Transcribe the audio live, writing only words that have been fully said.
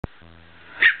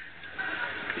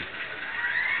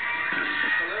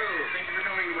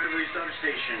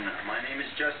information. My name is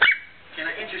Justin. Can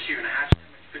I interest you in a hatch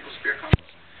pickle spear combo?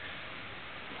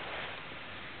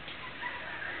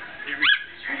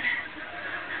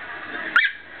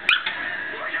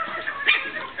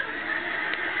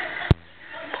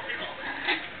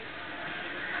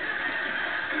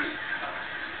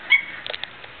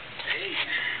 Hey,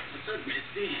 what's up,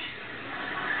 Misty?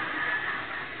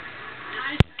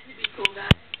 Hi, trying to be cool,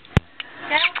 guys.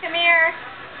 Dad, come here.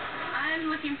 I'm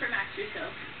looking for Max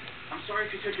yourself. I'm sorry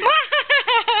if you took your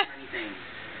anything.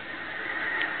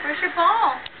 Where's your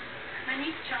ball? My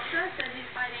niece Chelsea says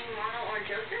he's fighting Mono or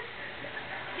Joseph.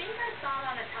 I think I saw it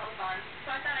on a telephone,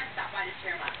 so I thought I'd stop by to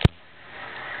share luck.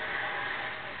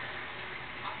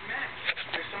 Max,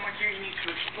 there's someone here you need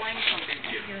to explain something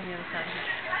to.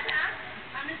 Hi, Max.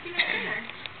 I'm going to see my trainer.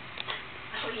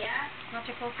 Oh, yeah? Not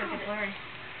too close, it'll be blurry.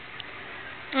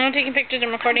 I'm taking pictures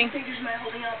and recording. How many fingers am I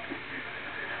holding up? 2?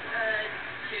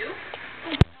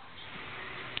 Oh, my gosh.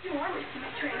 You are wasting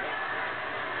my trainer.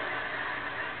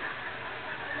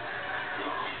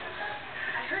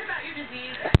 I heard about your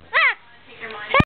disease.